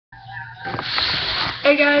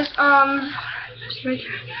Hey guys,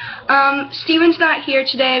 Steven's not here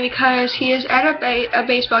today because he is at a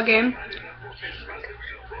baseball game.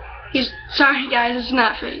 Sorry guys, it's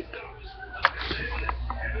not fake.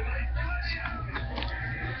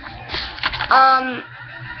 I'm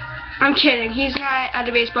kidding, he's not at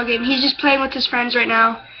a baseball game. He's just playing with his friends right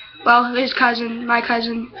now. Well, his cousin, my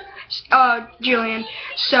cousin, Julian.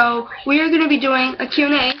 So, we are going to be doing a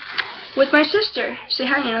Q&A with my sister. Say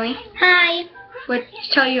hi, Annalee. Hi.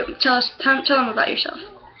 Tell them about yourself.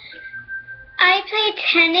 I play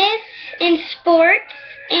tennis in sports,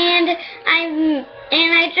 and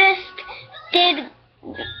I just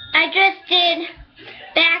did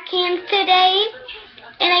backhand today,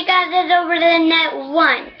 and I got it over the net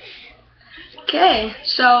once. Okay,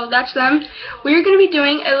 so that's them. We're going to be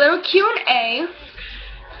doing a little Q&A.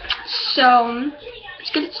 So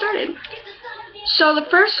let's get it started. So the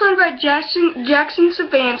first one by Jackson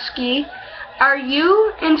Savansky. Are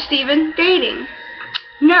you and Steven dating?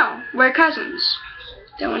 No, we're cousins.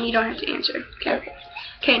 That one you don't have to answer.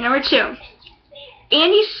 Okay, number 2.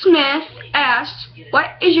 Andy Smith asked,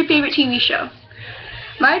 what is your favorite TV show?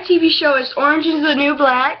 My TV show is Orange is the New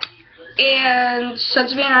Black and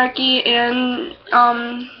Sons of Anarchy and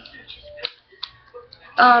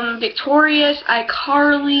Victorious,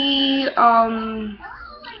 iCarly,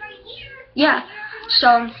 yeah.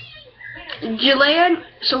 So Layla,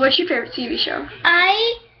 so what's your favorite TV show?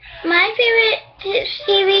 My favorite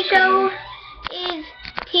TV show is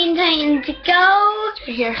Teen Titans Go.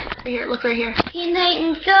 Right here, look right here. Teen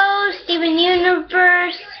Titans Go, Steven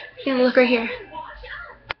Universe. Yeah, look right here.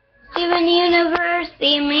 Steven Universe,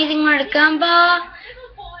 The Amazing World of Gumball,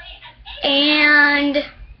 and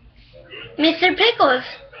Mr. Pickles.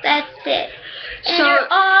 That's it. And So, they're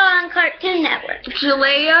all on Cartoon Network.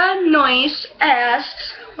 Jalea Noyce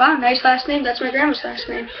asked, wow, nice last name, that's my grandma's last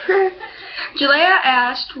name. Jalea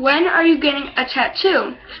asked, when are you getting a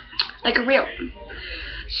tattoo? Like a real one.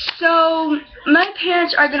 So, my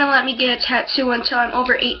parents are going to let me get a tattoo until I'm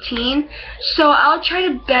over 18. So, I'll try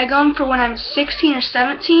to beg them for when I'm 16 or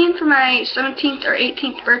 17 for my 17th or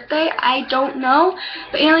 18th birthday. I don't know.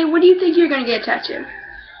 But, Annalee, what do you think you're going to get a tattoo?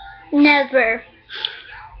 Never.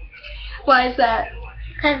 Why is that?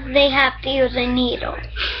 Because they have to use a needle.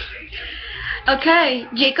 Okay,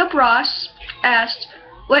 Jacob Ross asked,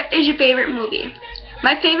 what is your favorite movie?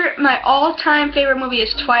 My all-time favorite movie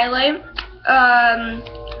is Twilight.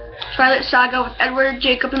 Twilight Saga with Edward,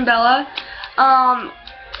 Jacob, and Bella.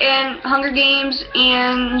 And Hunger Games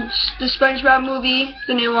and the SpongeBob movie,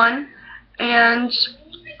 the new one. And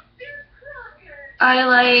I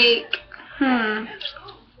like,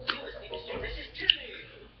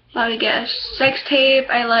 let me guess. Sex Tape,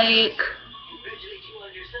 I like,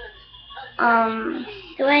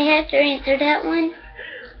 Do I have to answer that one?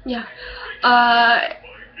 yeah.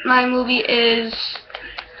 My movie is,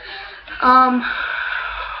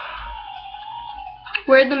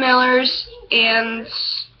 We're the Millers and,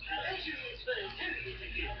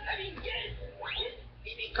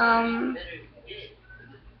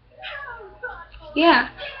 yeah.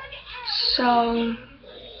 So,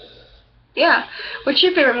 yeah. What's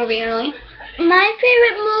your favorite movie, Annalee? My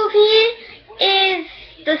favorite movie is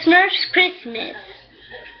The Smurfs Christmas.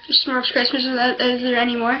 Smurfs Christmas, is there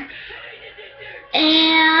any more?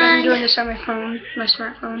 I'm doing this on my phone, my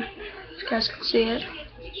smartphone. You guys can see it.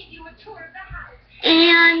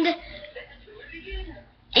 And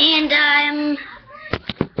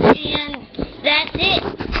that's it.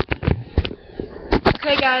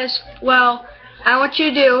 Okay guys, well, I want you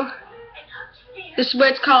to do, this is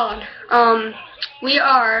what it's called. We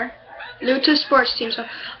are Luta Sports Team. So,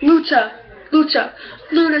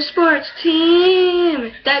 Luta Sports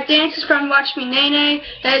Team. That dance is from Watch Me Nene.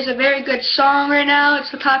 That is a very good song right now.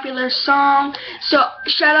 It's a popular song. So,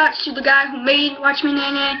 shout out to the guy who made Watch Me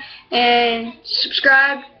Nene. And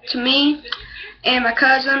subscribe to me and my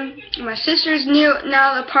cousin. And my sister's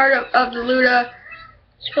now a part of the Luta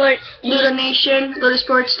Nation, Luta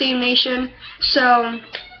Sports Team Nation. So,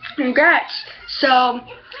 congrats. So,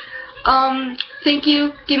 thank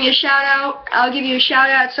you. Give me a shout out. I'll give you a shout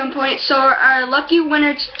out at some point. So our lucky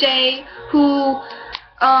winner today who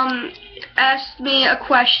asked me a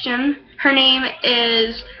question, her name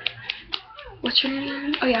is, what's her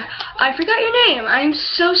name? Oh yeah, I forgot your name. I'm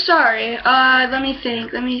so sorry. Let me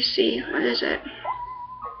think. Let me see. What is it?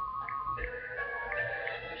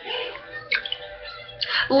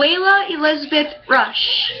 Layla Elizabeth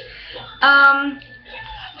Rush. I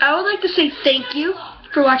would like to say thank you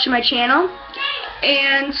for watching my channel,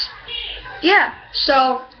 and yeah,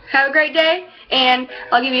 so have a great day, and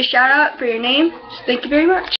I'll give you a shout out for your name. Thank you very much.